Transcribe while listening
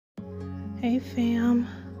Hey fam,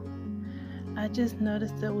 I just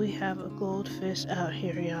noticed that we have a goldfish out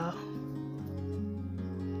here, y'all.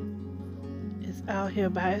 It's out here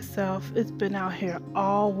by itself. It's been out here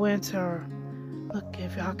all winter. Look,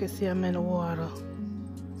 if y'all can see him in the water.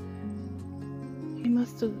 He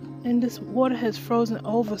must have, and this water has frozen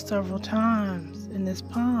over several times in this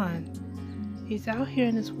pond. He's out here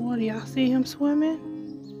in this water. Y'all see him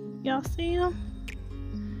swimming? Y'all see him?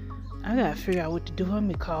 I gotta figure out what to do. Let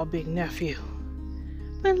me call Big Nephew.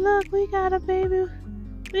 But look, we got a baby.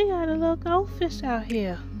 We got a little goldfish out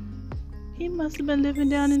here. He must have been living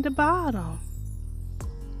down in the bottom.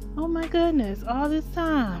 Oh my goodness, all this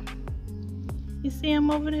time. You see him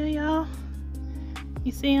over there, y'all?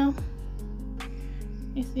 You see him?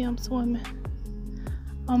 You see him swimming?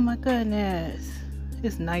 Oh my goodness.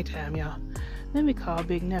 It's nighttime, y'all. Let me call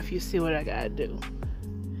Big Nephew, see what I gotta do.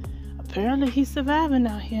 Apparently he's surviving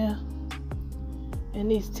out here in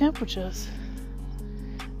these temperatures.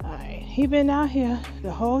 Alright, he been out here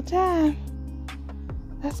the whole time.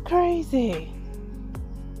 That's crazy.